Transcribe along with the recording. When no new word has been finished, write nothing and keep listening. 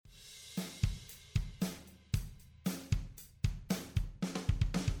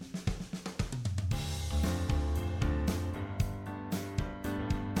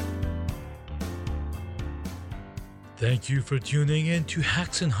Thank you for tuning in to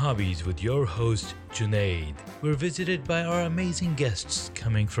Hacks and Hobbies with your host, Junaid. We're visited by our amazing guests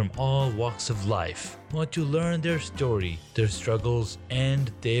coming from all walks of life. Want to learn their story, their struggles,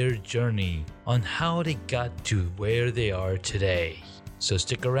 and their journey on how they got to where they are today. So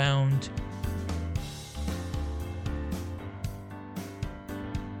stick around.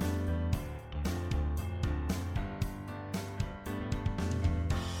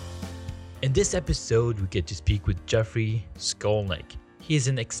 In this episode, we get to speak with Jeffrey Skolnick. He is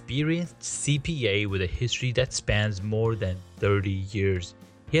an experienced CPA with a history that spans more than 30 years.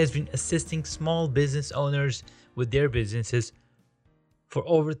 He has been assisting small business owners with their businesses for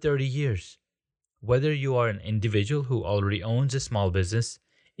over 30 years. Whether you are an individual who already owns a small business,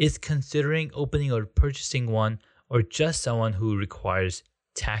 is considering opening or purchasing one, or just someone who requires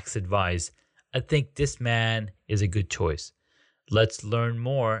tax advice, I think this man is a good choice. Let's learn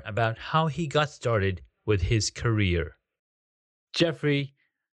more about how he got started with his career. Jeffrey,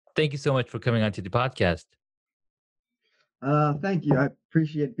 thank you so much for coming onto the podcast. Thank you. I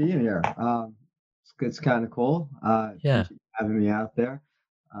appreciate being here. It's kind of cool. Yeah, Appreciate you having me out there.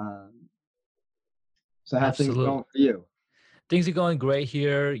 Um, so how things absolutely. going for you? Things are going great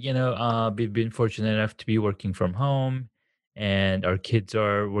here. We've been fortunate enough to be working from home, and our kids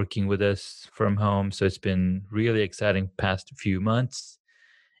are working with us from home. So it's been really exciting past few months.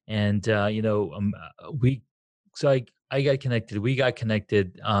 And we so I got connected. We got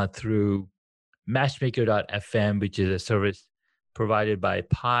connected through Matchmaker.fm, which is a service provided by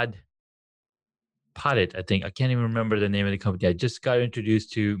Podit. I think I can't even remember the name of the company. I just got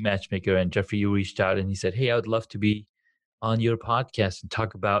introduced to Matchmaker, and Jeffrey, you reached out and he said, "Hey, I would love to be on your podcast and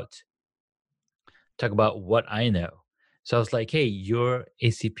talk about what I know." So I was like, "Hey, you're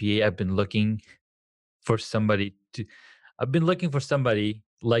a CPA. For somebody to I've been looking for somebody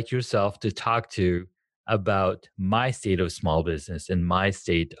like yourself to talk to about my state of small business and my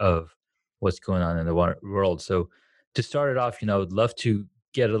state of what's going on in the world." So to start it off, I would love to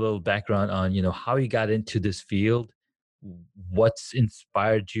get a little background on, how you got into this field, what's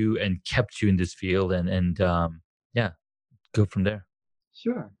inspired you and kept you in this field, and yeah, go from there.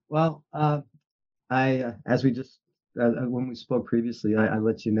 Sure. Well, I as we just when we spoke previously, I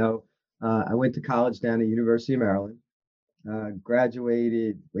let you know I went to college down at University of Maryland.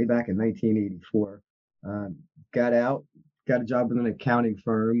 Graduated way back in 1984. Um, got out, got a job with an accounting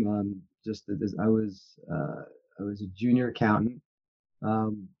firm. Just as I was a junior accountant.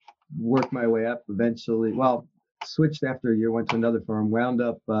 Um, Worked my way up eventually. Well, switched after a year, went to another firm, wound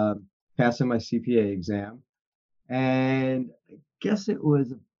up passing my CPA exam. And I guess it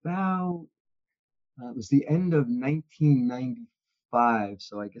was about, it was the end of 1995.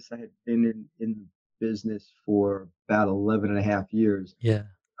 So I guess I had been in the business for about 11 and a half years. Yeah.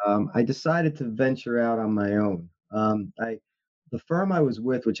 I decided to venture out on my own. The firm I was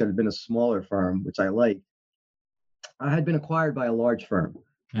with, which had been a smaller firm, which I liked, I had been acquired by a large firm,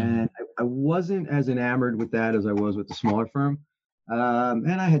 Hmm. and I wasn't as enamored with that as I was with the smaller firm.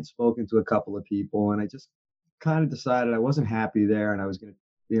 And I had spoken to a couple of people, and I just kind of decided I wasn't happy there, and I was going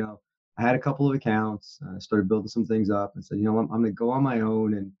to, I had a couple of accounts. I started building some things up, and said, I'm going to go on my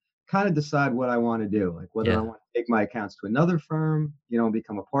own and kind of decide what I want to do, like whether I Yeah. want to take my accounts to another firm, and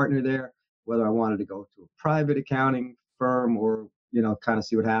become a partner there, whether I wanted to go to a private accounting firm or, kind of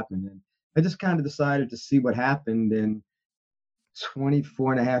see what happened. And I just kind of decided to see what happened. And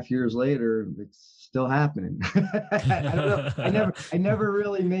 24 and a half years later, it's still happening. I don't know. I never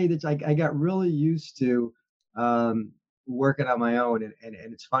really made it. I got really used to um, working on my own. And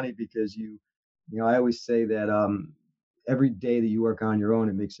it's funny because I always say that every day that you work on your own,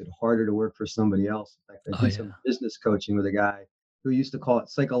 it makes it harder to work for somebody else. In fact, I Oh did some yeah. business coaching with a guy who used to call it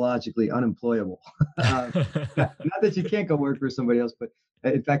psychologically unemployable. uh, not that you can't go work for somebody else, but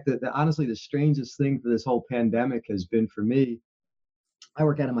in fact, honestly, the strangest thing for this whole pandemic has been for me. I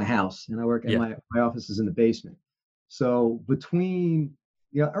work out of my house, and I work and Yeah. my office is in the basement. So between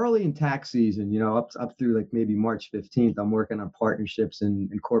early in tax season, up through like maybe March 15th, I'm working on partnerships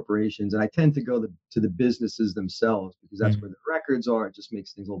and corporations, and I tend to go to the businesses themselves because that's where Mhm. the records are. It just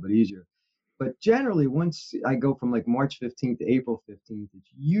makes things a little bit easier. But generally, once I go from like March 15th to April 15th, it's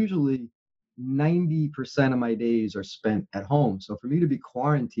usually 90% of my days are spent at home. So for me to be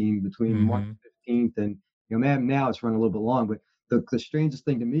quarantined between March Mhm. 15th and, man, now it's running a little bit long, but the strangest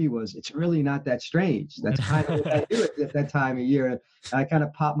thing to me was it's really not that strange. That's kind of what I do at that time of year. And I kind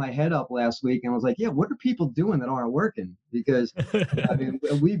of popped my head up last week and was like, yeah, what are people doing that aren't working? Because I mean,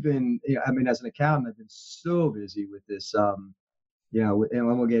 we've been, as an accountant, I've been so busy with this, and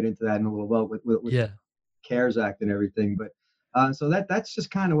we'll get into that in a little while with the Yeah. CARES Act and everything. But so that's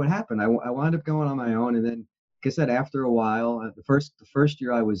just kind of what happened. I wound up going on my own, and then I said, after a while, the first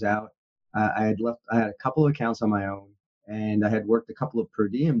year I was out, I had left. I had a couple of accounts on my own, and I had worked a couple of per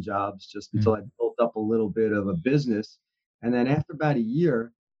diem jobs just until I Mhm. built up a little bit of a business. And then after about a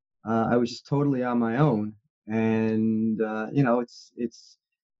year, I was just totally on my own, and it's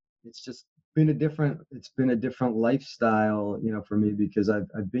just been a different lifestyle, for me, because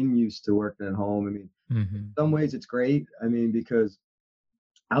I've been used to working at home. I mean, in Mhm. some ways it's great. I mean, because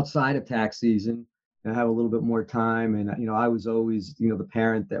outside of tax season, I have a little bit more time, and I was always, the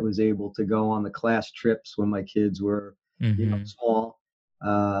parent that was able to go on the class trips when my kids were, Mhm. small.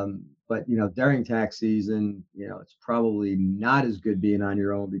 But during tax season, it's probably not as good being on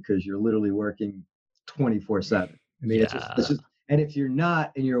your own because you're literally working 24/7. I mean, it's Yeah. just, and if you're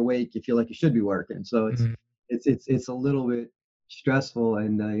not and you're awake, you feel like you should be working. So Mhm. it's a little bit stressful.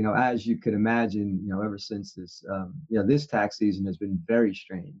 And as you could imagine, ever since this tax season has been very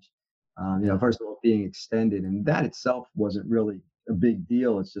strange. Yeah. First of all, being extended, and that itself wasn't really a big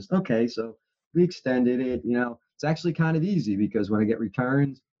deal. It's just, okay, so we extended it. It's actually kind of easy because when I get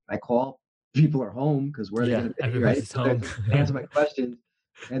returns, I call, people are home because where are they Yeah, going to be, right? everybody's So they home. can answer my questions.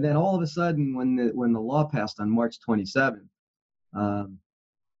 And then all of a sudden, when the law passed on March 27th, um,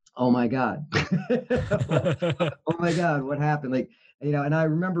 oh my God. Oh my God, what happened? Like, and I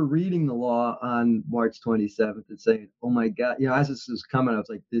remember reading the law on March 27th and saying, oh my God, as this was coming, I was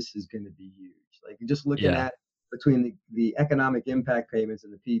like, this is going to be huge. Like, just looking Yeah. at between the economic impact payments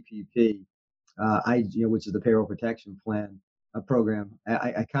and the PPP, which is the payroll protection plan program,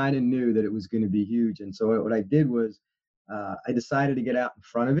 I kind of knew that it was going to be huge. And so what I did was, I decided to get out in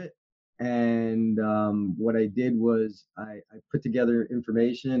front of it. And what I did was I put together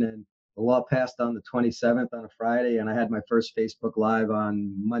information, and the law passed on the 27th on a Friday, and I had my first Facebook Live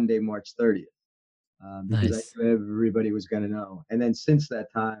on Monday, March 30th, because I Nice. knew everybody was going to know. And then since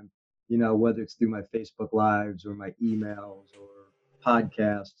that time, whether it's through my Facebook Lives or my emails or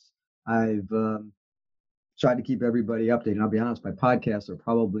podcasts, I've tried to keep everybody updated. And I'll be honest, my podcasts are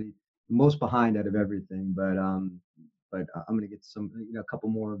probably the most behind out of everything, but I'm going to get a couple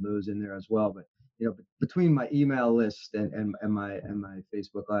more of those in there as well. But between my email list and my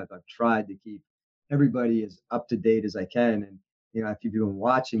Facebook Live, I've tried to keep everybody as up to date as I can. And if you've been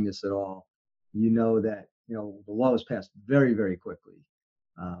watching this at all, you know that the law was passed very, very quickly.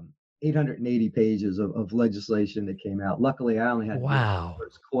 880 pages of legislation that came out. Luckily, I only had to deal with the Wow.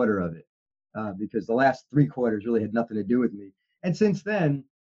 first quarter of it, because the last three quarters really had nothing to do with me. And since then,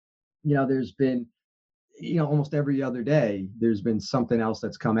 there's been, almost every other day, there's been something else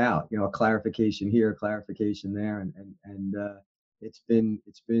that's come out. A clarification here, a clarification there, and it's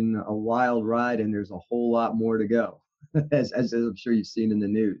been a wild ride, and there's a whole lot more to go, as I'm sure you've seen in the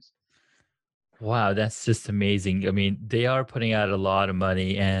news. Wow, that's just amazing. I mean, they are putting out a lot of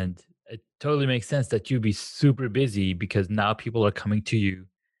money, and it totally makes sense that you'd be super busy because now people are coming to you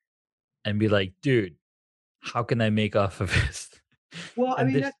and be like, dude, how can I make off of this? Well, I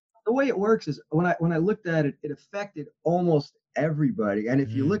And mean, this, the way it works is when I looked at it, it affected almost everybody. And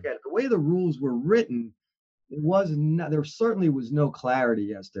if you look mm, at it, the way the rules were written, it was not, there certainly was no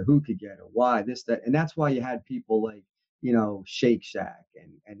clarity as to who could get it, why, this, that. And that's why you had people like, Shake Shack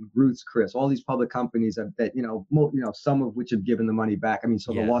and Ruth's Chris, all these public companies that some of which have given the money back. I mean,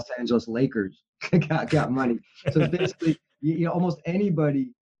 so the yeah. Los Angeles Lakers got money. So it's basically, almost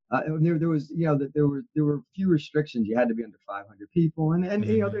anybody. There was, there were few restrictions. You had to be under 500 people, and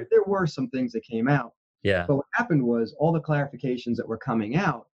Mhm. there were some things that came out. Yeah. But what happened was all the clarifications that were coming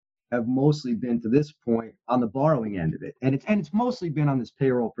out have mostly been to this point on the borrowing end of it, and it's mostly been on this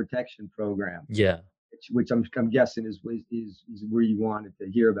payroll protection program, Yeah. which I'm guessing is where you wanted to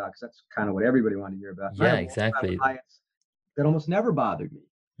hear about, because that's kind of what everybody wanted to hear about. And I Yeah, have a lot of exactly. clients that almost never bothered me.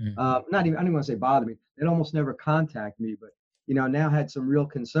 Mhm. Not even, I don't even want to say bother me. They almost never contact me, but now had some real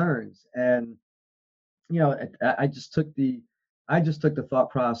concerns. And I just took the thought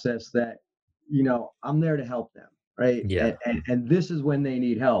process that I'm there to help them, right? and, Yeah. and and this is when they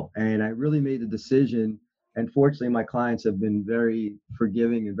need help, and I really made the decision. And fortunately, my clients have been very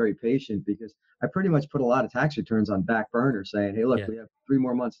forgiving and very patient, because I pretty much put a lot of tax returns on back burner, saying, hey, look, Yeah. we have 3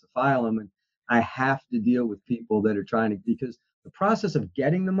 more months to file them, and I have to deal with people that are trying to, because the process of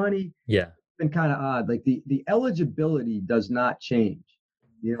getting the money Yeah. been kind of odd. Like, the eligibility does not change.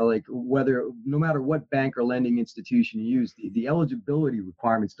 Like, whether, no matter what bank or lending institution you use, the eligibility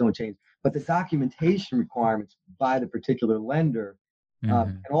requirements don't change, but the documentation requirements by the particular lender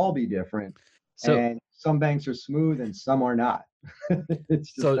Mhm. can all be different. So And some banks are smooth and some are not.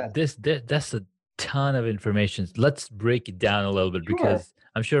 It's just so that. that's a ton of information. Let's break it down a little bit Sure. because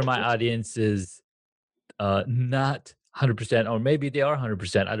I'm sure my audience is not 100% or maybe they are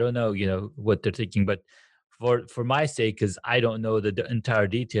 100%. I don't know, what they're thinking, but for my sake, because I don't know the entire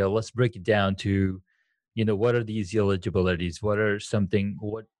detail, let's break it down to, what are these eligibilities? What is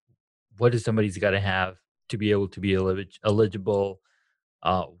somebody's got to have to be able to be eligible?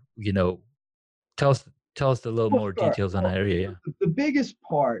 Uh, you know, tell us tell us a little Well, more sure. details on Well, that area. the biggest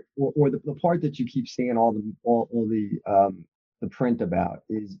part, or the part that you keep seeing all the print about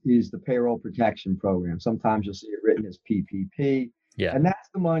is the payroll protection program. Sometimes you'll see it written as PPP, Yeah, and that's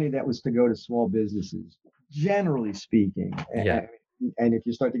the money that was to go to small businesses, generally speaking. yeah, And if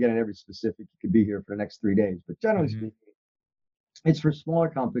you start to get in every specific, you could be here for the next 3 days. But generally hmm speaking, it's for smaller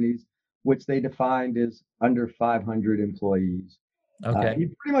companies, which they defined as under 500 employees. okay,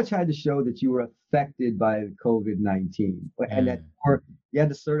 You pretty much had to show that you were affected by COVID-19, and that mm, or you had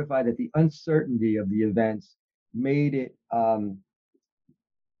to certify that the uncertainty of the events made it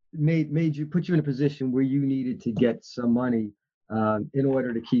made you put you in a position where you needed to get some money in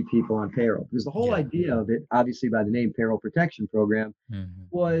order to keep people on payroll. Because the whole yeah, idea of it, obviously by the name Payroll Protection Program, hmm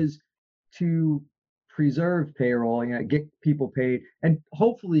was to preserve payroll, get people paid, and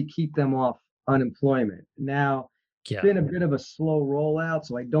hopefully keep them off unemployment. Now, it's yeah, been a bit of a slow rollout,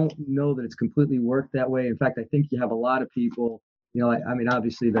 so I don't know that it's completely worked that way. In fact, I think you have a lot of people. I mean,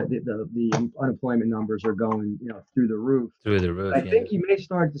 obviously, the unemployment numbers are going, through the roof. through the I roof, yeah, think you may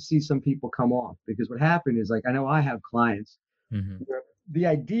start to see some people come off because what happened is, like, I know I have clients hmm where the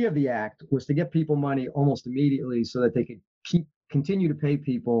idea of the act was to get people money almost immediately so that they could continue to pay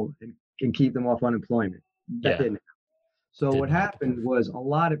people and keep them off unemployment. That yeah, didn't. So what didn't happen. happened was a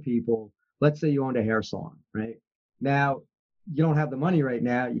lot of people, let's say you owned a hair salon, right? Now you don't have the money right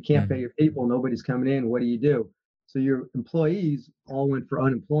now. You can't pay Hmm your people. Nobody's coming in. What do you do? So your employees all went for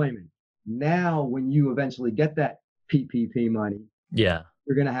unemployment. Now, when you eventually get that PPP money, Yeah,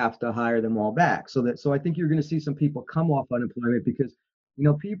 you're going to have to hire them all back. So I think you're going to see some people come off unemployment because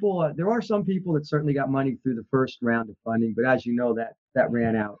people there are some people that certainly got money through the first round of funding, but as you know that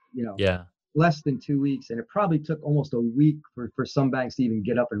ran out yeah, less than 2 weeks, and it probably took almost a week for some banks to even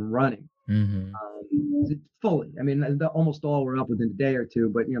get up and running hmm fully. I mean, almost all were up within a day or two,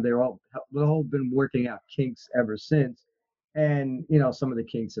 but they've all been working out kinks ever since. And some of the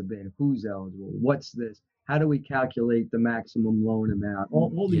kinks have been who's eligible, what's this, how do we calculate the maximum loan amount,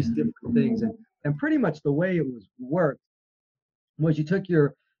 all these yeah, different things, and pretty much the way it was worked was you took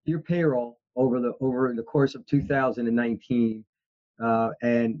your payroll over the course of 2019,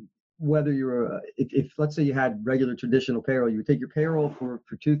 and whether you were if let's say you had regular traditional payroll, you would take your payroll for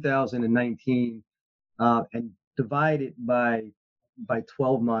 2019 and divide it by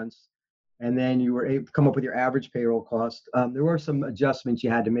 12 months, and then you were able to come up with your average payroll cost. There were some adjustments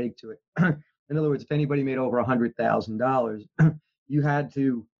you had to make to it. In other words, if anybody made over $100,000, you had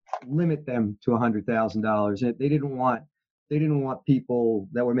to limit them to $100,000. They didn't want people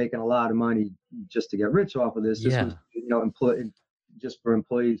that were making a lot of money just to get rich off of this. This was yeah, just for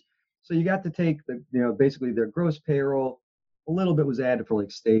employees. So you got to take basically their gross payroll. A little bit was added for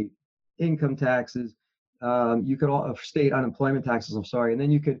like state income taxes. You could all state unemployment taxes. I'm sorry, and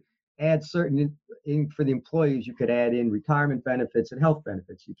then you could add certain for the employees. You could add in retirement benefits and health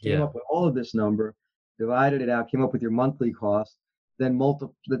benefits. You came yeah, up with all of this number, divided it out, came up with your monthly cost, then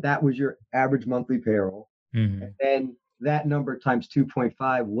that was your average monthly payroll, and hmm then that number times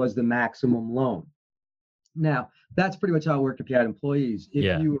 2.5 was the maximum loan. Now, that's pretty much how it worked if you had employees.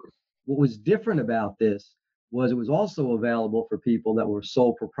 yeah, What was different about this was it was also available for people that were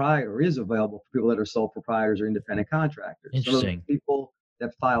sole proprietor, or is available for people that are sole proprietors or independent contractors. So those interesting. people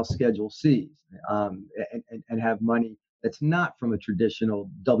that file Schedule Cs, and have money that's not from a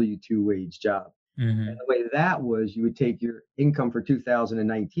traditional W-2 wage job. And Hmm the way that was, you would take your income for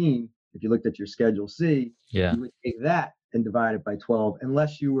 2019. If you looked at your Schedule C, Yeah, you would take that and divide it by 12,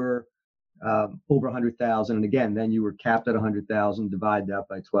 unless you were over 100,000. And again, then you were capped at 100,000, divide that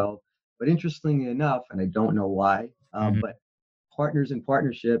by 12. But interestingly enough, and I don't know why, hmm but partners and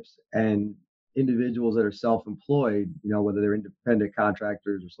partnerships and individuals that are self-employed, whether they're independent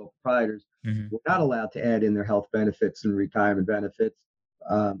contractors or sole proprietors, hmm were not allowed to add in their health benefits and retirement benefits.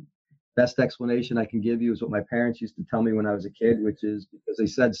 Um, Best explanation I can give you is what my parents used to tell me when I was a kid, which is because they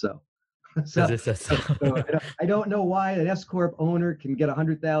said so. because so, it says so. so I don't know why an S corp owner can get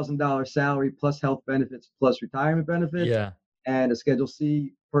 $100,000 salary plus health benefits plus retirement benefits, Yeah, and a Schedule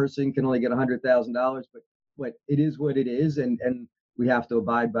C person can only get $100,000. But it is what it is, and we have to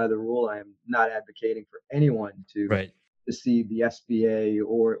abide by the rule. I am not advocating for anyone to right. deceive the SBA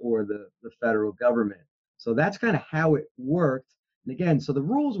or the federal government. So that's kind of how it worked. And again, so the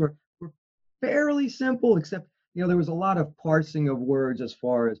rules were fairly simple, except there was a lot of parsing of words as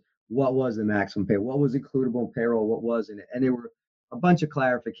far as what was the maximum pay, what was includable in payroll, what wasn't, and there were a bunch of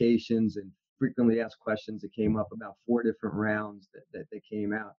clarifications and frequently asked questions that came up, about 4 different rounds that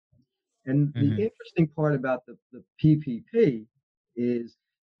came out. And the Hmm. interesting part about the PPP is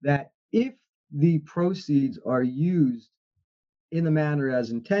that if the proceeds are used in the manner as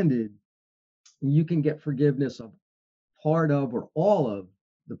intended, you can get forgiveness of part of or all of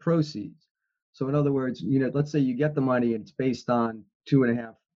the proceeds. So in other words, let's say you get the money and it's based on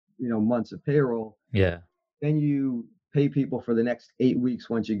 2.5, months of payroll, Yeah. then you pay people for the next 8 weeks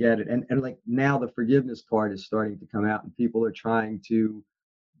once you get it. And like now the forgiveness part is starting to come out and people are trying to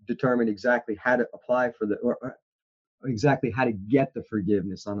determine exactly how to apply for or exactly how to get the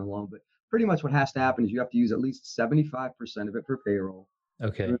forgiveness on the loan. But pretty much what has to happen is you have to use at least 75% of it for payroll. The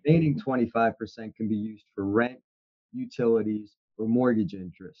Okay. remaining 25% can be used for rent, utilities, or mortgage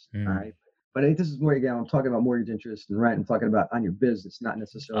interest. All Mm. right. But this is more, again, I'm talking about mortgage interest and rent. I'm talking about on your business, not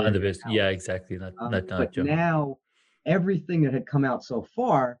necessarily On on the your best. Yeah, house. exactly. Not But Joe. now everything that had come out so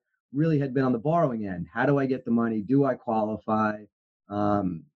far really had been on the borrowing end. How do I get the money? Do I qualify?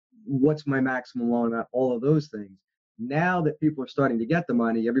 Um, what's my maximum loan amount? All of those things. Now that people are starting to get the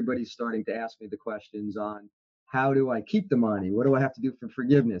money, everybody's starting to ask me the questions on how do I keep the money? What do I have to do for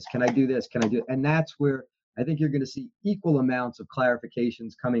forgiveness? Can I do this? Can I do? And that's where I think you're going to see equal amounts of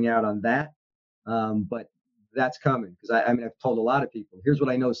clarifications coming out on that. But that's coming because I mean, I've told a lot of people, here's what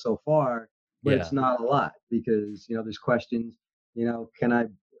I know so far, but it's Yeah. not a lot because, there's questions, can I,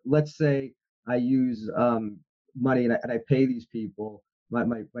 let's say I use money and I pay these people,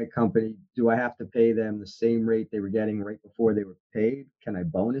 my company, do I have to pay them the same rate they were getting right before they were paid? Can I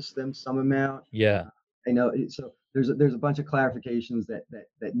bonus them some amount? Yeah. I know. So there's a bunch of clarifications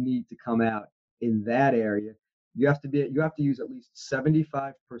that need to come out in that area. You have to use at least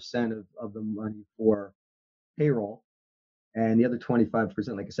 75% of the money for payroll, and the other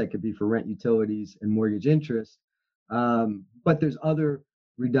 25%, like I said, could be for rent, utilities, and mortgage interest. But there's other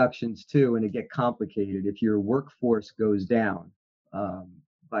reductions too, and it get complicated. If your workforce goes down um,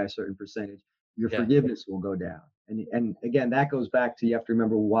 by a certain percentage, your Yeah. forgiveness will go down. And again, that goes back to, you have to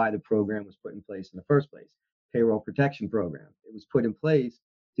remember why the program was put in place in the first place. Payroll protection program. It was put in place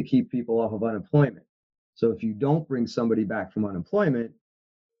to keep people off of unemployment. So if you don't bring somebody back from unemployment,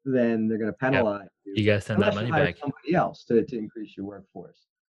 then they're going to Yeah. penalize you You gotta send that unless you money hire back. somebody else to increase your workforce.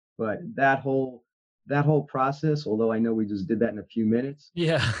 But that whole process, although I know we just did that in a few minutes,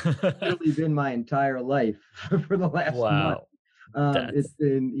 Yeah. literally been my entire life for the last month. Wow. It's That's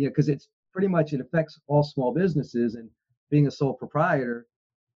been, because it's pretty much, it affects all small businesses, and being a sole proprietor,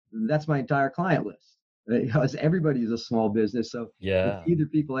 that's my entire client list. Because everybody is a small business, so it's yeah. either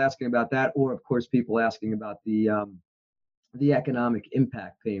people asking about that, or of course people asking about the economic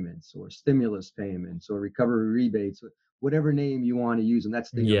impact payments or stimulus payments or recovery rebates, whatever name you want to use. And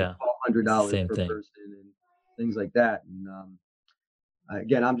that's the Yeah. It's the $1,200 same per thing. person and things like that. And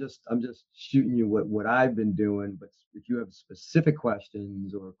again, I'm just shooting you what I've been doing. But if you have specific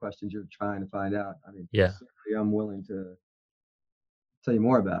questions or questions you're trying to find out, I mean, Yeah. certainly I'm willing to tell you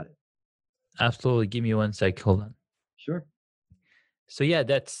more about it. Absolutely. Give me one sec. Hold on. Sure. So yeah,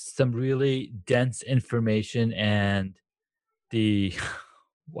 that's some really dense information and the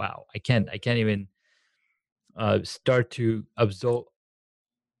wow, I can't even start to absorb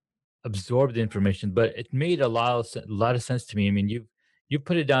the information, but it made a lot of sense to me. I mean, you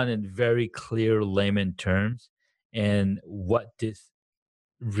put it down in very clear layman terms and what this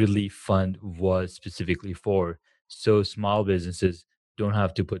relief fund was specifically for. So small businesses don't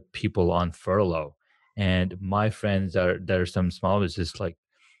have to put people on furlough. And my friends are there are some small businesses like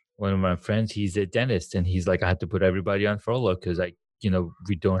one of my friends, he's a dentist and he's like, I had to put everybody on furlough because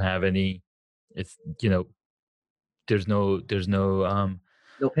we don't have any it's there's no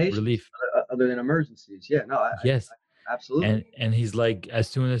No patients relief. other than emergencies. Yeah, no, Yes. absolutely. And he's like, as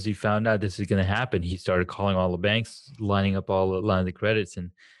soon as he found out this is gonna happen, he started calling all the banks, lining up all the line of credits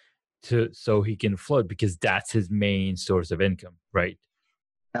and to so he can float because that's his main source of income, right?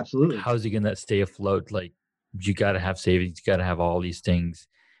 Absolutely. How's he gonna stay afloat? Like you gotta have savings, you gotta have all these things.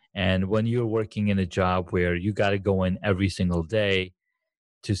 And when you're working in a job where you gotta go in every single day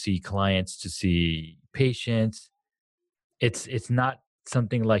to see clients, to see patients, it's not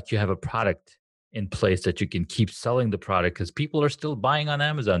something like you have a product in place that you can keep selling the product because people are still buying on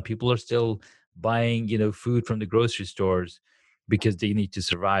Amazon. People are still buying, food from the grocery stores because they need to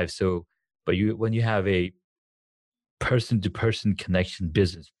survive. So, but you when you have a person to person connection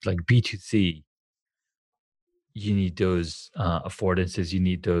business like B2C, you need those affordances. You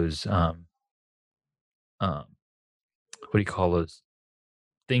need those um, what do you call those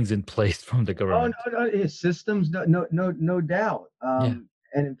things in place from the Oh government? no, no, systems, no doubt. Yeah.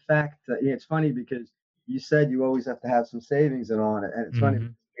 And in fact, yeah, it's funny because you said you always have to have some savings and on it, and it's funny. Hmm.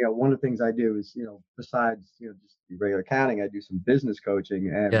 one of the things I do is, besides, just the regular accounting, I do some business coaching.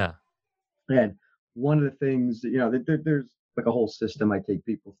 Yeah. And one of the things, there's like a whole system I take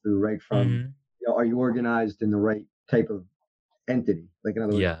people through, right from, Hmm. are you organized in the right type of entity? Like, in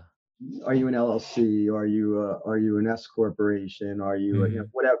other words, Yeah. are you an LLC? Are you an S corporation? Are you, Hmm.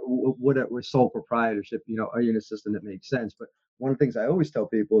 whatever sole proprietorship? Are you in a system that makes sense? But one of the things I always tell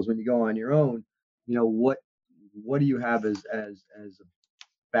people is when you go on your own, what do you have as a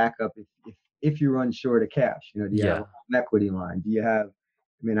backup if you run short of cash? Do you have a Yeah. home equity line? Do you have?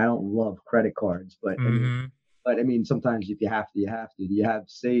 I mean, I don't love credit cards, but Hmm. I mean, sometimes if you have to, you have to. Do you have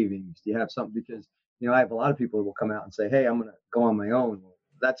savings? Do you have something? Because I have a lot of people who will come out and say, "Hey, I'm going to go on my own." Well,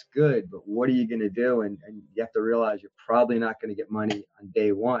 that's good, but what are you going to do? And you have to realize you're probably not going to get money on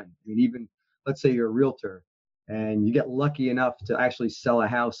day one. I mean, even let's say you're a realtor and you get lucky enough to actually sell a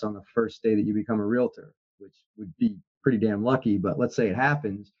house on the first day that you become a realtor, which would be pretty damn lucky. But let's say it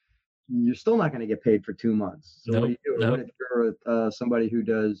happens, you're still not going to get paid for 2 months. So what do Nope. you do? Or what Nope. if you're somebody who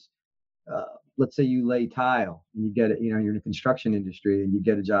does uh, let's say you lay tile and you get it, you're in the construction industry and you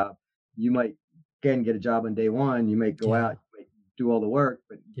get a job, you might again get a job on day one, you might go Yeah. out, you might do all the work,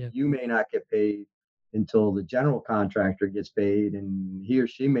 but Yeah. you may not get paid until the general contractor gets paid and he or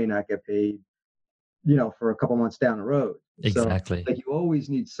she may not get paid, for a couple months down the road. So Exactly. like you always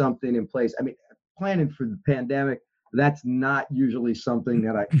need something in place. I mean, planning for the pandemic, that's not usually something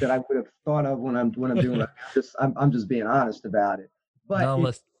that I would have thought of when I'm doing it. I'm just being honest about it. But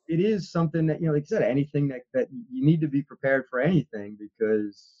No, it is something that, like I said, anything that you need to be prepared for anything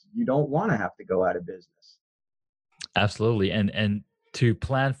because you don't want to have to go out of business. absolutely. And to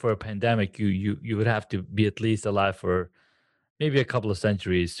plan for a pandemic, you would have to be at least alive for maybe a couple of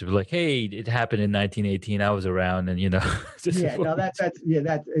centuries to be like, hey, it happened in 1918. I was around, and this is Yeah, what no, we that's did. yeah,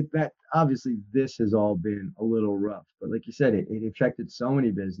 that obviously this has all been a little rough, but like you said, it affected so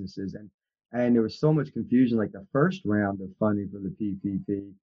many businesses and there was so much confusion. Like the first round of funding for the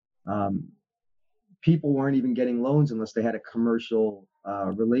PPP, um, people weren't even getting loans unless they had a commercial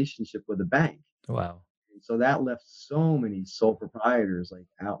relationship with a bank. Wow. And so that left so many sole proprietors like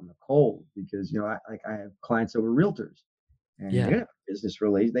out in the cold because I have clients that were realtors and they Yeah. didn't have a business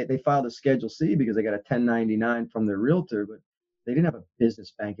relation. They filed a Schedule C because they got a 1099 from their realtor, but they didn't have a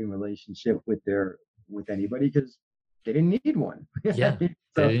business banking relationship with anybody because they didn't need one. Yeah.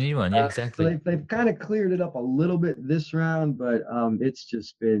 They so didn't need one. Yeah, so exactly. they've kind of cleared it up a little bit this round, but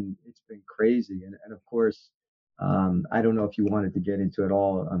it's been crazy, and of course. I don't know if you wanted to get into it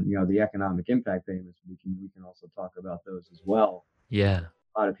all. The economic impact payments. We can also talk about those as well. Yeah.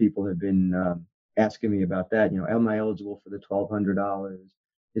 A lot of people have been asking me about that. Am I eligible for the $1,200?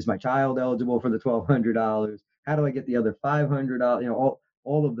 Is my child eligible for the $1,200? How do I get the other $500?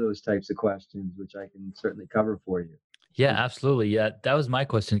 All of those types of questions, which I can certainly cover for you. Yeah, absolutely. Yeah, that was my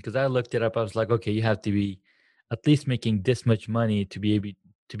question because I looked it up. I was like, okay, you have to be at least making this much money to be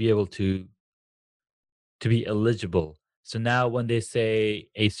able to be eligible. So now when they say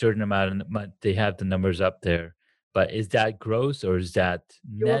a certain amount, they have the numbers up there. But is that gross or is that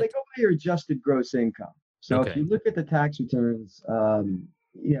Yeah, well, they net? go by your adjusted gross income. So if Okay. you look at the tax returns,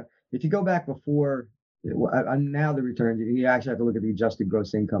 if you go back before, well, now the returns, you actually have to look at the adjusted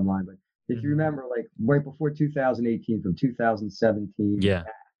gross income line. But if you Hmm. remember, like right before 2018, from 2017, Yeah.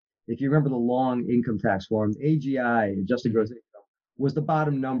 if you remember the long income tax form, AGI, adjusted gross Hmm. income, was the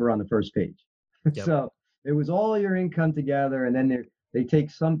bottom number on the first page. Yep. So it was all your income together, and then they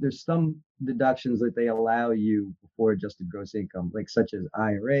take there's some deductions that they allow you before adjusted gross income, like such as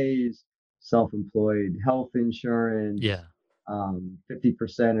IRAs, self-employed health insurance, Yeah.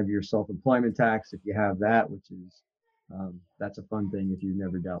 50% of your self-employment tax if you have that, which is that's a fun thing if you've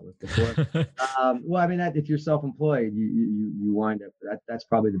never dealt with before. Well, I mean, if you're self-employed, you wind up that's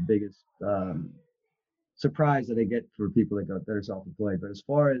probably the biggest surprise that I get for people that are self-employed. But as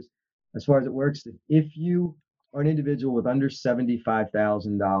far as it works, if you are an individual with under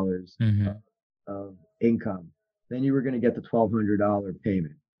 $75,000 Hmm. of income, then you were going to get the $1,200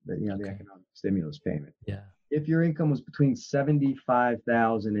 payment, the Okay. economic stimulus payment. Yeah. If your income was between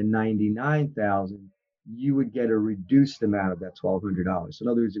 75,000 and 99,000, you would get a reduced amount of that $1,200. So in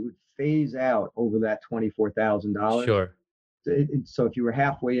other words, it would phase out over that $24,000. Sure. So if you were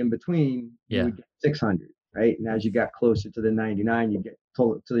halfway in between, you Yeah. would get 600, right? And as you got closer to the 99, you get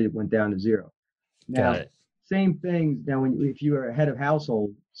till it went down to zero. Got Now, it. same things. Now, if you are a head of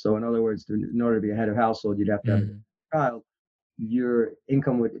household, so in other words, in order to be a head of household, you'd have to have a Hmm. child. Your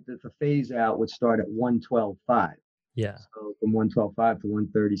income the phase out would start at 112.5. Yeah. So from 112.5 to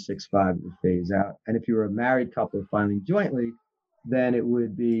 136.5 would phase out. And if you were a married couple filing jointly, then it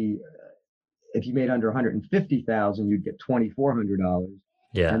would be if you made under 150,000, you'd get $2,400.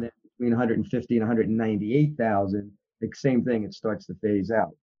 Yeah. And then between 150 and 198,000, the same thing, it starts to phase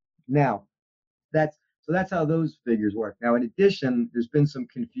out. Now, that's how those figures work. Now, in addition, there's been some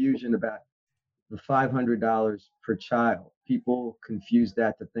confusion about the $500 per child. People confuse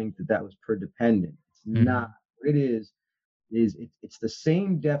that to think that that was per dependent. It's not. Hmm. What it is it's the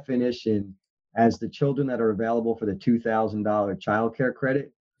same definition as the children that are available for the $2,000 child care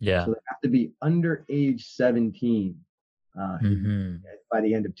credit. Yeah. So they have to be under age 17 in Hmm. by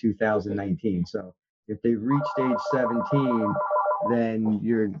the end of 2019. So if they've reached age 17, then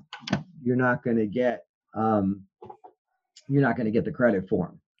you're not going to get um, you're not going to get the credit for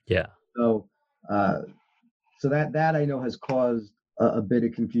them. Yeah. So uh, so that I know has caused a bit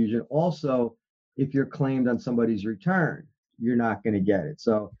of confusion. Also, if you're claimed on somebody's return, you're not going to get it.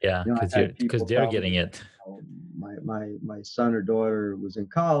 So, Yeah. I've Because had because people they're tell me, getting it. oh, my son or daughter was in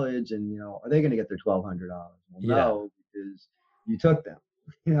college, and are they going to get their $1,200? Well, Yeah. no, because you took them.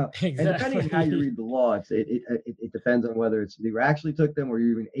 And depending on how you Exactly. read the law, it depends on whether it's you actually took them or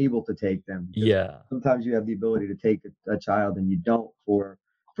you're even able to take them, because Yeah. sometimes you have the ability to take a child and you don't for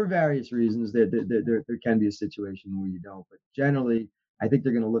various reasons. There can be a situation where you don't, but generally, I think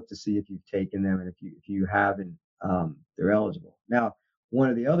they're going to look to see if you've taken them, and if you haven't, they're eligible. Now, one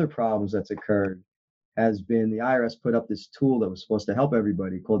of the other problems that's occurred has been the IRS put up this tool that was supposed to help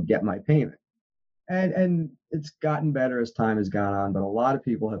everybody called Get My Payment, and it's gotten better as time has gone on, but a lot of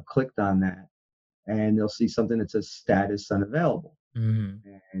people have clicked on that and they'll see something that says status unavailable. Hmm.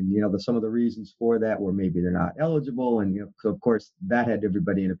 And some of the reasons for that were maybe they're not eligible, and so of course that had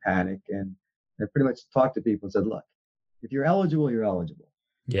everybody in a panic. And I pretty much talked to people and said, look, if you're eligible, you're eligible.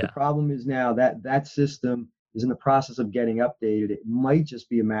 The Yeah. problem is now that that system is in the process of getting updated. It might just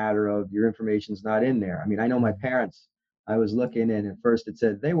be a matter of your information's not in there. I mean, I know my Mhm. parents. I was looking, and at first it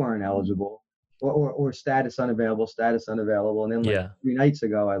said they weren't eligible, or status unavailable, and then like Yeah. 3 nights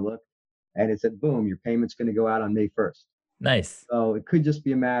ago I looked, and it said, boom, your payment's going to go out on May 1st. Nice. So it could just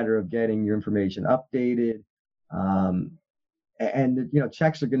be a matter of getting your information updated. Um, and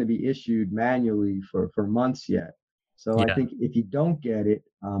checks are going to be issued manually for months yet. So I Yeah. think if you don't get it,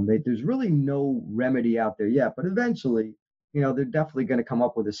 there's really no remedy out there yet. But eventually, they're definitely going to come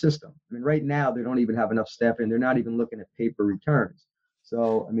up with a system. I mean, right now they don't even have enough staff, and they're not even looking at paper returns.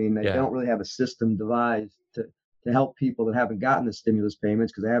 So I mean, they Yeah. don't really have a system devised to help people that haven't gotten the stimulus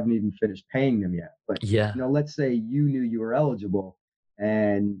payments because they haven't even finished paying them yet. But Yeah. let's say you knew you were eligible,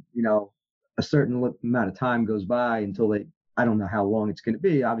 and a certain amount of time goes by until they I don't know how long it's going to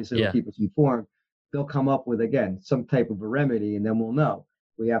be. Obviously, they'll Yeah. keep us informed. They'll come up with, again, some type of a remedy, and then we'll know.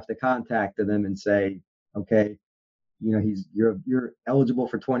 We have to contact them and say, okay, you're eligible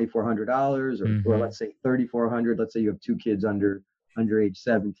for $2,400, or Hmm. let's say 3,400. Let's say you have two kids under age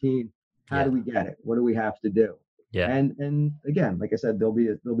 17. How do Yeah. we get it? What do we have to do? Yeah. And again, like I said, there'll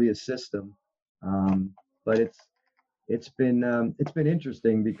be a system, but it's been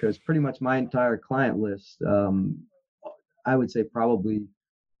interesting because pretty much my entire client list, I would say probably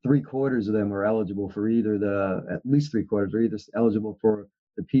three-quarters of them are eligible for either at least three-quarters are either eligible for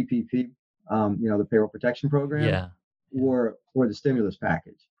the PPP, the payroll protection program, Yeah. Yeah. or the stimulus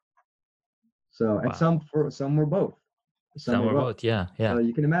package. So, and Wow. some were both. Some Some were or both. both. Yeah. So Yeah.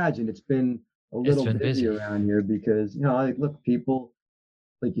 you can imagine it's been a It's little been busy busy. around here because like, look, people,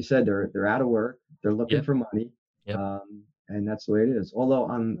 like you said, they're out of work, they're looking Yep. for money, Yep. and that's the way it is. Although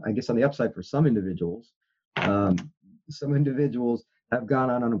I guess on the upside for um, some individuals have gone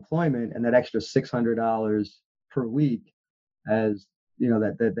on unemployment, and that extra $600 per week, as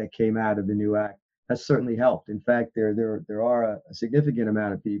that came out of the new act, has certainly helped. In fact, there are a significant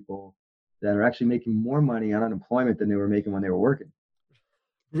amount of people that are actually making more money on unemployment than they were making when they were working,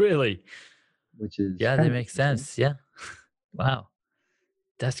 Really? which is Yeah, kind that of makes interesting. sense. Yeah. Wow.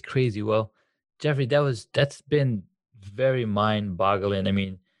 That's crazy. Well, Jeffrey, that's been very mind-boggling. I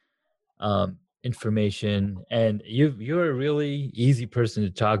mean, information, and you're a really easy person to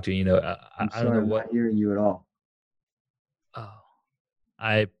talk to. I'm I don't know sorry, I'm what. not hearing you at all. Oh,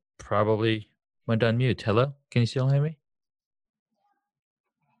 I probably went on mute. Hello, can you still hear me?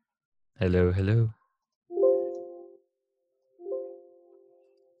 Hello, hello.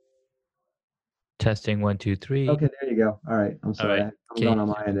 Testing one, two, three. Okay, there you go. All right. I'm All sorry. right. I had something Can going you on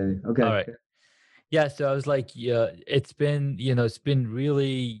hear my me? end. All Okay. right. Yeah. So I was like, yeah, it's been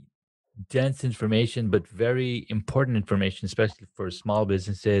really dense information, but very important information, especially for small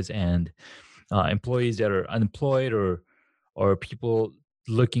businesses and employees that are unemployed, or people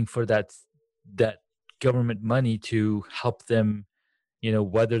looking for that government money to help them,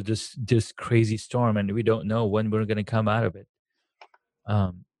 weather this crazy storm, and we don't know when we're going to come out of it.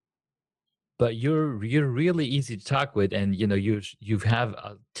 Um, but you're really easy to talk with, and you have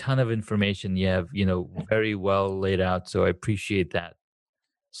a ton of information. You have very well laid out, so I appreciate that.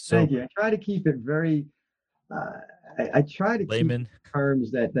 Thank So you. I try to keep it very uh, I try to keep layman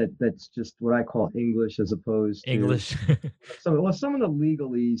terms that's just what I call English as opposed to English. some of the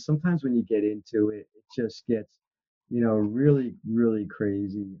legalese. Sometimes when you get into it, it just gets, really, really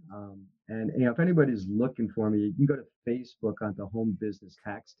crazy. And if anybody's looking for me, you can go to Facebook onto Home Business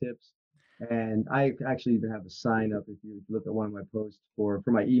Tax Tips. And I actually even have a sign up if you look at one of my posts for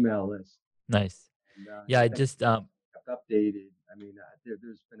my email list. Nice. And Yeah, I keep just kept updated. I mean,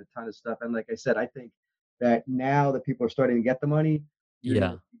 there's been a ton of stuff, and like I said, I think that now that people are starting to get the money, you're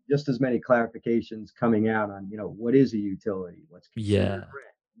going yeah, to see just as many clarifications coming out on, what is a utility, what's considered yeah.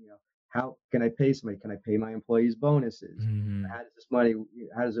 rent, how can I pay somebody, can I pay my employees bonuses, Hmm. how does this money,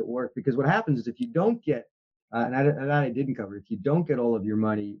 how does it work? Because what happens is if you don't get, and I didn't cover, if you don't get all of your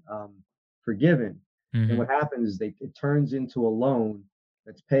money forgiven, then what Hmm. happens is it turns into a loan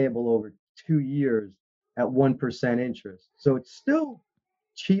that's payable over 2 years at 1% interest. So it's still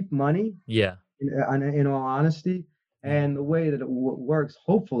cheap money Yeah. in all honesty. And the Hmm. way that it works,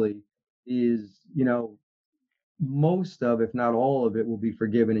 hopefully, is, most of, if not all of it, will be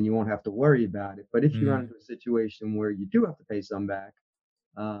forgiven and you won't have to worry about it. But if you run Hmm. into a situation where you do have to pay some back,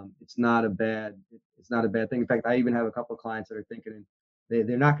 it's not a it's not a bad thing. In fact, I even have a couple of clients that are thinking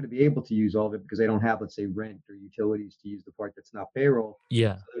they're not going to be able to use all of it because they don't have, let's say, rent or utilities to use the part that's not payroll.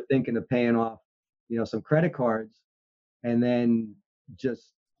 Yeah. So they're thinking of paying off, some credit cards and then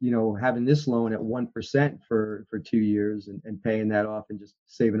just, having this loan at 1% for 2 years and paying that off and just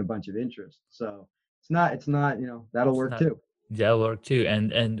saving a bunch of interest. So it's not, that'll It's work not too. that'll work too.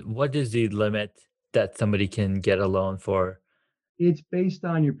 And what is the limit that somebody can get a loan for? It's based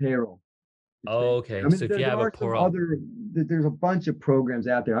on your payroll. It's Oh, based. I okay. mean, So if you there have a are some poor other. There's a bunch of programs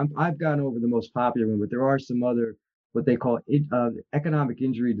out there. I've gone over the most popular one, but there are some other what they call economic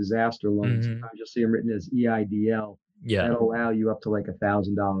injury disaster loans. hmm Sometimes you'll see them written as EIDL Yeah. that allow you up to like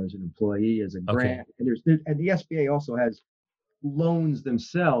 $1,000 an employee as a Okay. grant. And and the SBA also has loans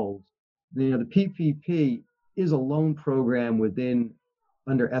themselves. The PPP is a loan program within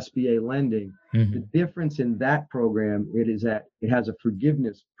under SBA lending. The Hmm. difference in that program it is that it has a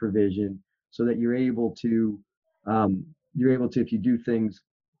forgiveness provision so that um, you're able to if you do things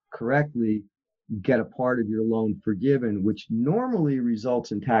correctly get a part of your loan forgiven, which normally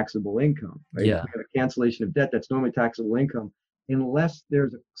results in taxable income, right? If Yeah. we have a cancellation of debt, that's normally taxable income, unless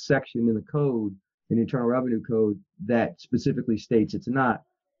there's a section in the code, in the Internal Revenue Code, that specifically states it's not.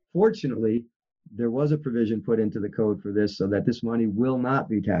 Fortunately, there was a provision put into the code for this so that this money will not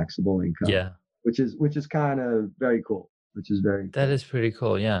be taxable income, Yeah. which is kind of very cool, which is very That cool. is pretty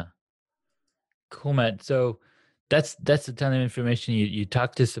cool. Yeah. Cool, man. So that's a ton of information you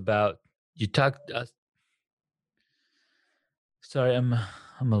talked to us about. You talked us. Sorry, I'm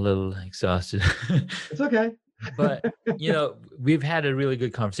a little exhausted. It's okay. But, we've had a really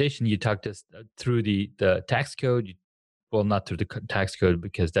good conversation. You talked us through the tax code. Well, not through the tax code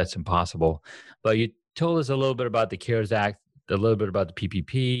because that's impossible. But you told us a little bit about the CARES Act, a little bit about the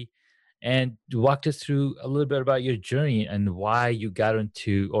PPP, and you walked us through a little bit about your journey and why you got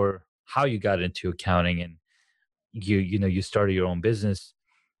into or how you got into accounting, and you started your own business.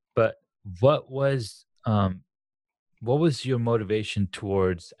 But what was um what was your motivation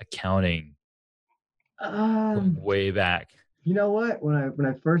towards accounting going um, way back? You know what? When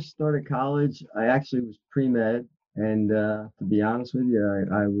I first started college, I actually was pre-med, and to be honest with you,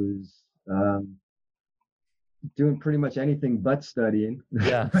 I was doing pretty much anything but studying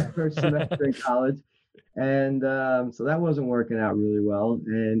Yeah. my first semester in college, and so that wasn't working out really well.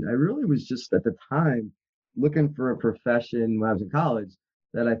 And I really was just at the time looking for a profession when I was in college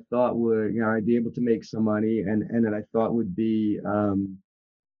that I thought would, I'd be able to make some money, and that I thought would be,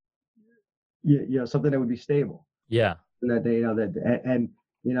 something that would be stable Yeah. and that they that and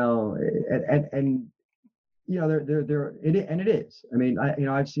you know and there and it is. I mean,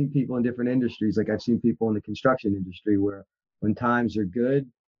 I've seen people in different industries. Like I've seen people in the construction industry where when times are good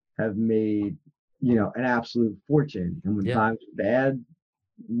have made an absolute fortune, and when Yeah. times are bad,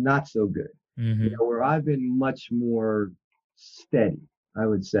 not so good. Mhm. Where I've been much more steady, I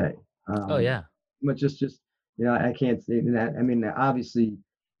would say. Oh, yeah. But just I can't say that. I mean, obviously,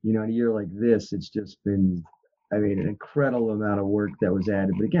 in a year like this, it's just been, I mean, an incredible amount of work that was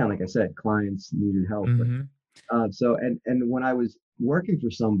added. But again, like I said, clients needed help. But Mhm. so and when I was working for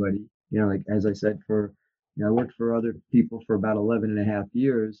somebody, like as I said, I worked for other people for about 11 and a half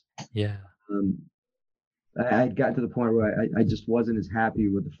years. Yeah. Um, I had gotten to the point where I just wasn't as happy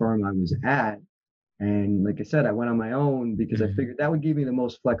with the firm I was at, And like I said, I went on my own because I Mhm. figured that would give me the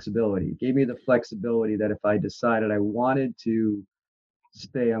most flexibility. It gave me the flexibility that if I decided I wanted to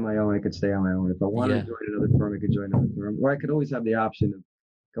stay on my own, I could stay on my own. If I wanted to Yeah. join another firm, I could join another firm. Or I could always have the option of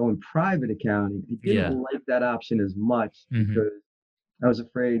going private accounting. I didn't Yeah. like that option as much Mhm. because I was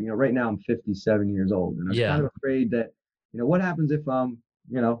afraid, right now I'm 57 years old, and I was kind Yeah. of afraid that, what happens if I'm,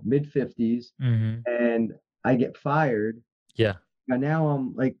 mid 50s Mhm. and I get fired, Yeah. and now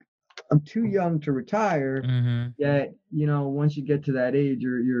I'm too young to retire, Mhm. yet, once you get to that age,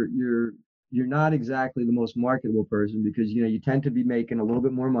 you're not exactly the most marketable person because, you tend to be making a little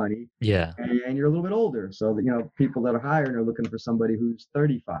bit more money Yeah. and you're a little bit older. So that, people that are hiring are looking for somebody who's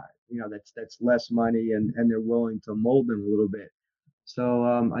 35, that's less money and they're willing to mold them a little bit. So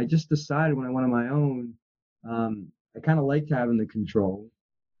I just decided when I went on my own, I kind of liked having the control.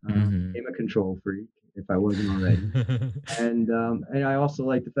 Mhm. Became a control freak if I wasn't already. And I also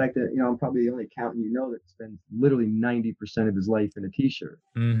like the fact that I'm probably the only accountant that spends literally 90% of his life in a t-shirt.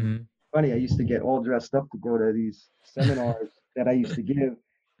 Mhm. Funny, I used to get all dressed up to go to these seminars that I used to give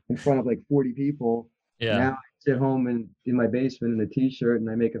in front of like 40 people. Now Yeah. I sit home and in my basement in a t-shirt and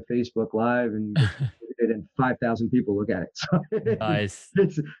I make a Facebook Live and gets distributed and 5,000 people look at it. So Nice.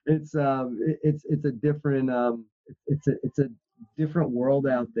 it's a different it's a different world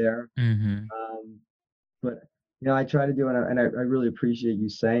out there. Mhm. Um, but I try to do it, and I really appreciate you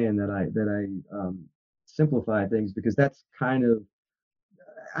saying that I simplify things because that's kind of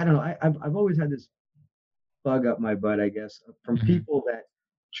I don't know. I've always had this bug up my butt, I guess, from Mhm. people that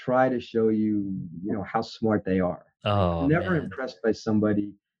try to show you, how smart they are. I'm Oh, never man. impressed by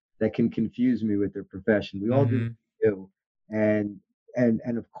somebody that can confuse me with their profession. We all do what Mhm. we do, and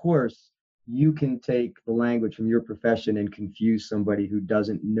and of course, you can take the language from your profession and confuse somebody who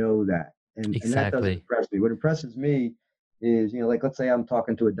doesn't know that, and that doesn't Exactly. impress me. What impresses me is, like let's say I'm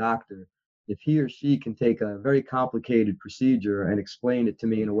talking to a doctor. If he or she can take a very complicated procedure and explain it to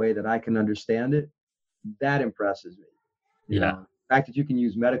me in a way that I can understand it, that impresses me. Yeah. The fact that you can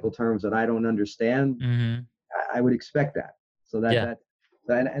use medical terms that I don't understand, Mhm. I would expect that. So Yeah.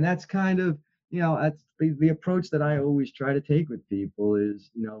 and that's kind of, that's the approach that I always try to take with people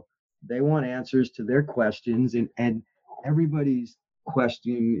is, they want answers to their questions and everybody's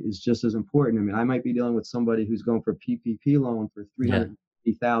question is just as important. I mean, I might be dealing with somebody who's going for a PPP loan for Yeah.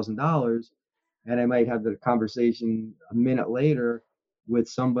 $350,000 and I might have the conversation a minute later with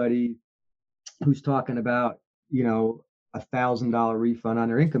somebody who's talking about, you know, $1,000 refund on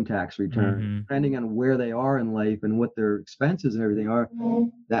their income tax return. Mhm. Depending on where they are in life and what their expenses and everything are,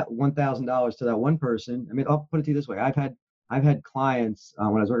 that $1,000 to that one person. I mean, I'll put it to you this way: I've had clients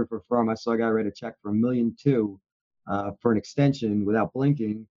when I was working for a firm. I saw a guy write a check for $1.2 million for an extension without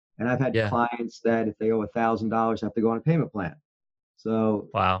blinking, and I've had Yeah. clients that if they owe $1,000 have to go on a payment plan. So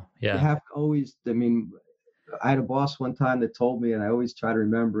Wow. you Yeah. have to always. I mean, I had a boss one time that told me, and I always try to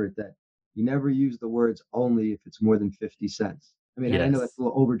remember it, that you never use the words only if it's more than 50 cents. I mean, I know that's Yes. a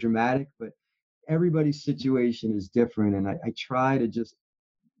little over dramatic, but everybody's situation is different. And I try to just,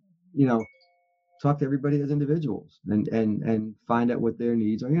 you know, talk to everybody as individuals and find out what their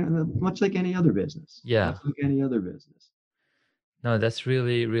needs are, much like any other business, much Yeah. like any other business. No, that's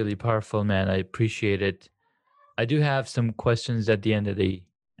really, really powerful, man. I appreciate it. I do have some questions at the end of the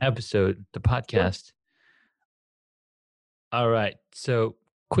episode, the Sure. podcast. All right. So,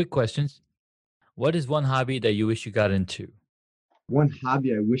 quick questions. What is one hobby that you wish you got into? One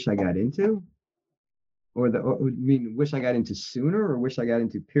hobby I wish I got into, or you mean wish I got into sooner or wish I got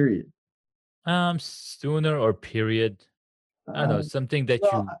into period? Sooner or period. I don't know, Um, something that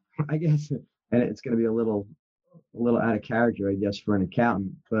well, you I guess, and it's going to be a little out of character, I guess, for an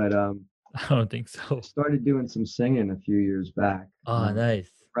accountant. But I don't think I so. started doing some singing a few years back. Oh, nice.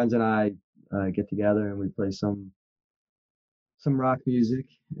 Friends and I get together and we play some rock music.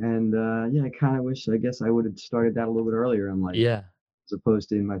 And yeah, I kind of wish, I guess, I would have started that a little bit earlier in life Yeah. as opposed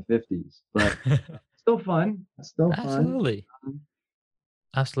to in my 50s. But still fun. Still fun. Absolutely. Um,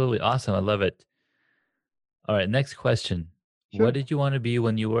 Absolutely. Awesome. I love it. All right, next question. What sure. did you want to be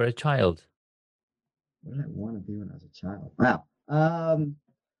when you were a child? What did I want to be when I was a child? Wow.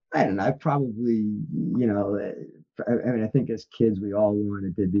 I don't know. I probably, I mean, I think as kids, we all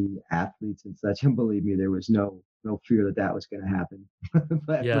wanted to be athletes and such. And believe me, there was no fear that that was going to happen. but,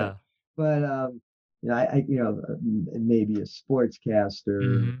 but, Yeah. but, maybe a sportscaster.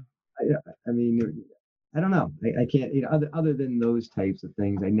 Mhm. I, I mean, I don't know. I can't, other than those types of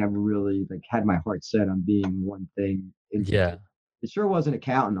things, I never really like had my heart set on being one thing in Yeah. particular. It sure was an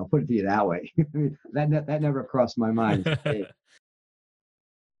accountant. I'll put it to you that way. I mean, that never crossed my mind as a kid.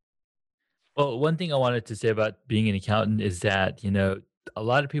 Well, one thing I wanted to say about being an accountant is that, a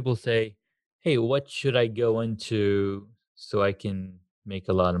lot of people say hey, what should I go into so I can make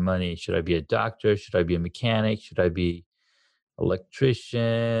a lot of money? Should I be a doctor? Should I be a mechanic? Should I be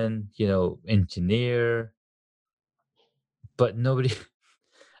electrician, engineer? But nobody,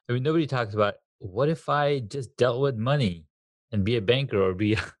 I mean, nobody talks about what if I just dealt with money and be a banker or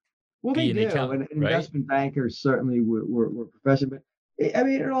be Well, they be an do, accountant, and right? investment bankers certainly were professional, but I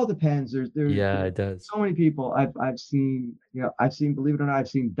mean, it all depends. There's Yeah, it does. so many people I've seen. I've seen, believe it or not, I've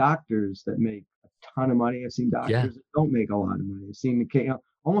seen doctors that make a ton of money. I've seen Yeah, doctors that don't make a lot of money. I've seen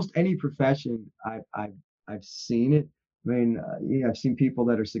almost any profession. I've seen it. I mean, I've seen people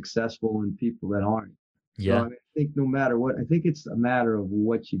that are successful and people that aren't. So I yeah, mean, I think no matter what, I think it's a matter of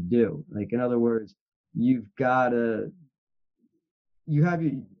what you do. Like in other words, you've got to you have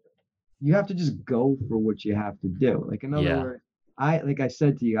your you have to just go for what you have to do. Like in other yeah, words, like I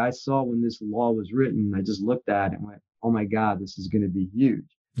said to you, I saw when this law was written, I just looked at it and went, "Oh my God, this is going to be huge."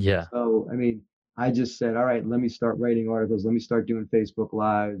 yeah, So, I mean, I just said, "All right, let me start writing articles. Let me start doing Facebook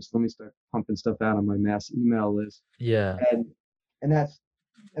lives. Let me start pumping stuff out on my mass email list." yeah, And that's,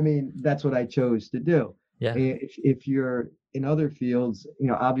 I mean, that's what I chose to do. yeah, If you're in other fields,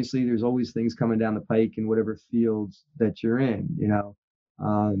 obviously there's always things coming down the pike in whatever fields that you're in.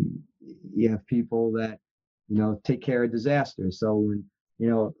 Um, you have people that take care of disasters. So when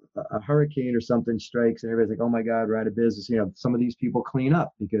a hurricane or something strikes and everybody's like, "Oh my God, we're out of business." Some of these people clean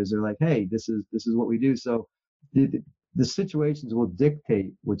up because they're like, "Hey, this is what we do." So the, the situations will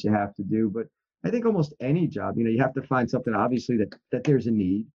dictate what you have to do. But I think almost any job, you have to find something obviously that there's a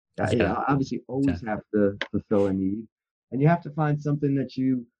need. yeah, Obviously always exactly. have to fulfill a need, and you have to find something that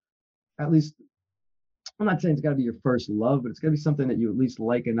you at least. I'm not saying it's got to be your first love, but it's got to be something that you at least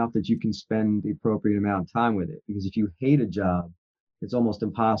like enough that you can spend the appropriate amount of time with it. Because if you hate a job, it's almost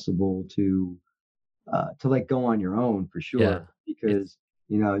impossible to like go on your own for Yeah. sure. It's Because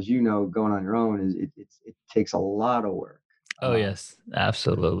as going on your own it takes a lot of work. oh, Uh, yes,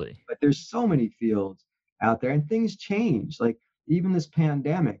 absolutely. but there's so many fields out there and things change. Like even this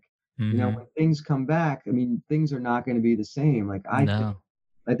pandemic, Mhm. when things come back, I mean, things are not going to be the same. Like No.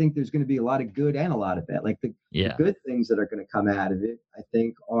 I think there's going to be a lot of good and a lot of bad. Like the Yeah. good things that are going to come out of it, I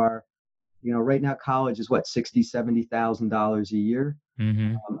think are, right now college is what, 60, $70,000 a year.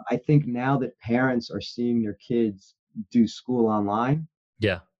 Mhm. I think now that parents are seeing their kids do school online,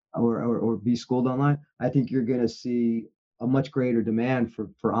 Yeah. or be schooled online, I think you're going to see a much greater demand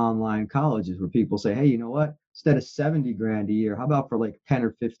for online colleges where people say, "Hey, you know what? Instead of 70 grand a year, how about for like 10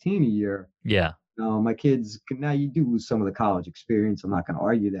 or 15 a year? Yeah. My kids can." Now you do lose some of the college experience. I'm not going to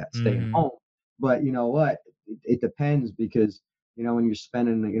argue that staying Mhm. home, but you know what? It depends because when you're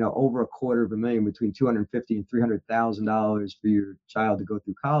spending over a quarter of a million, between 250 and $300,000 for your child to go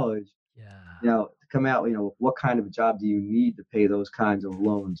through college, Yeah. to come out, what kind of a job do you need to pay those kinds of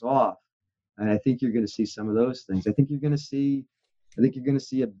loans off? And I think you're going to see some of those things. I think you're going to see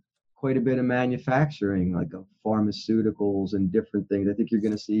quite a bit of manufacturing, like of pharmaceuticals and different things. I think you're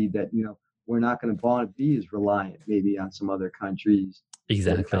going to see that, we're not going to be as reliant maybe on some other countries,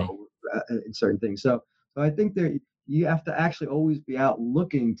 Exactly. in certain things. So I think you have to actually always be out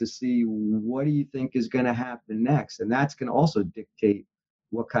looking to see what do you think is going to happen next, and that's going to also dictate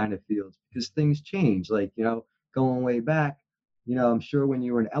what kind of fields because things change. Like going way back, I'm sure when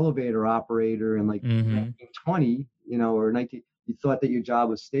you were an elevator operator in like Mhm. 1920, or 19, you thought that your job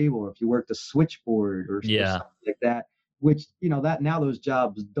was stable, or if you worked a switchboard or Yeah. something like that, which that now those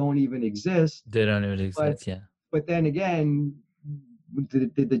jobs don't even exist. They don't even But exist, yeah. then again,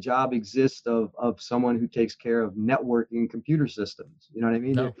 did the job exist of someone who takes care of networking computer systems? You know what I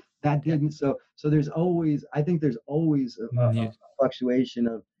mean? No. That Yeah. didn't. So there's always, I think there's always a New fluctuation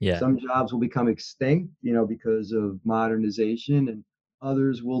of yeah. some jobs will become extinct, because of modernization, and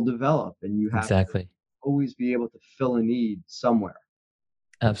others will develop, and you have to Exactly. always be able to fill a need somewhere.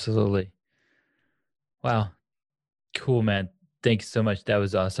 Absolutely. Wow. Cool, man. Thank you so much. That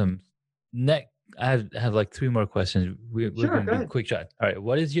was awesome. Next, I have like 3 more questions. We're Sure, gonna go do ahead. quick shot. Alright,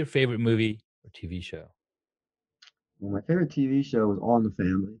 what is your favorite movie or TV show? Well, my favorite TV show was All in the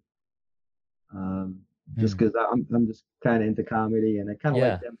Family. Um, just Hmm. because I'm just kind of into comedy, and I kind of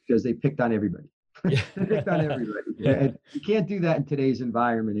like Yeah. them because they picked on everybody. They picked on Yeah. everybody, and you can't do that in today's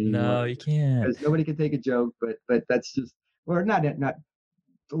environment No, anymore you can't. because nobody can take a joke. But that's just, or not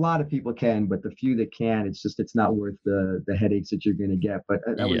a lot of people can, but the few that can, it's not worth the headaches that you're going to get. But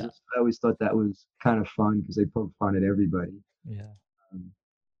Yeah. I always thought that was kind of fun because they poke fun at everybody. Yeah. Um,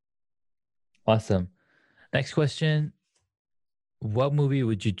 Awesome. Next question. What movie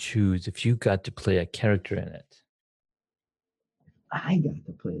would you choose if you got to play a character in it? I got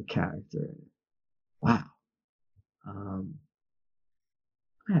to play a character. Wow. Um,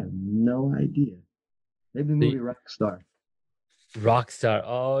 I have no idea. Maybe the movie The Rockstar. Rockstar.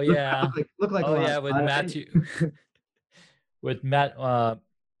 Oh yeah. Look like a Oh lot of yeah, with fun, right? Matthew with Matt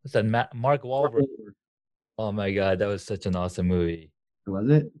what's that? Mark Mark Wahlberg. Wahlberg. Oh my god, that was such an awesome movie. Was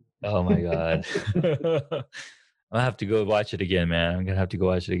it? Oh my god. I'll have to go watch it again, man. I'm gonna have to go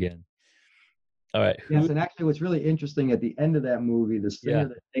watch it again. All right. Yes, and actually, what's really interesting at the end of that movie, the Yeah. singer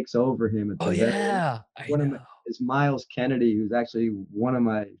that takes over him at Oh the very end, yeah. I one of my, know. is Miles Kennedy, who's actually one of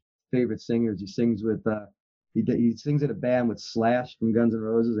my favorite singers. He sings with he sings in a band with Slash from Guns N'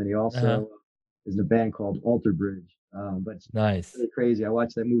 Roses, and he Uh-huh. also is in a band called Alter Bridge. But it's Nice. really crazy. I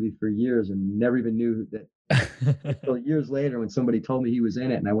watched that movie for years and never even knew that until years later when somebody told me he was in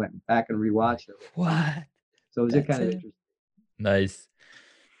it, and I went back and Like, rewatched it. what? So it was That's kind of it. interesting. Nice.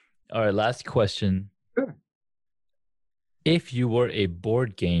 All right, last question. Sure. If you were a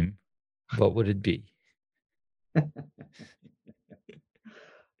board game, what would it be?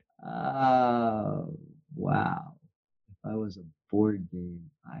 Wow. If I was a board game,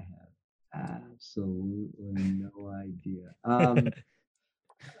 I have absolutely no idea.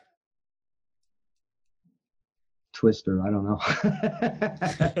 Twister, I don't know.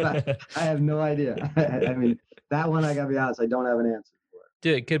 I have no idea. I mean, that one, I gotta be honest, I don't have an answer for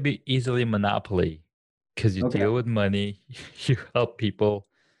Dude, it could be easily Monopoly because you it. Okay. deal with money, you help people,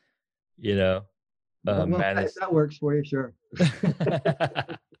 you know, Well, manage. if that works for you, sure.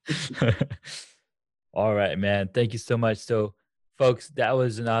 All right, man. Thank you so much. So, folks, that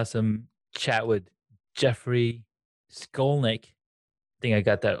was an awesome chat with Jeffrey Skolnick. I think I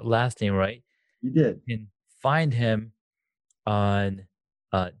got that last name right. You did. You can find him on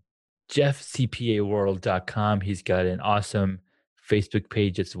uh, jeffcpaworld.com. He's got an awesome Facebook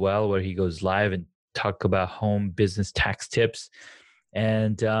page as well where he goes live and talk about home business tax tips.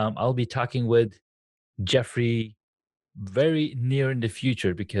 And I'll be talking with Jeffrey very near in the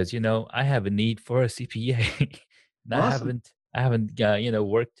future because I have a need for a CPA. And Awesome. I haven't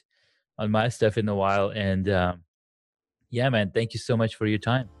worked on my stuff in a while. And yeah, man, thank you so much for your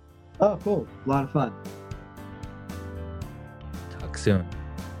time. Oh, cool. A lot of fun. Talk soon.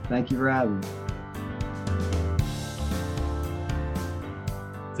 Thank you for having me.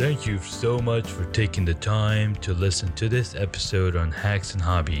 Thank you so much for taking the time to listen to this episode on Hacks and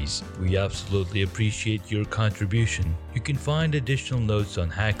Hobbies. We absolutely appreciate your contribution. You can find additional notes on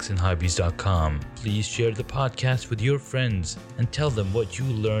hacksandhobbies.com. Please share the podcast with your friends and tell them what you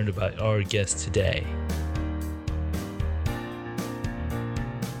learned about our guest today.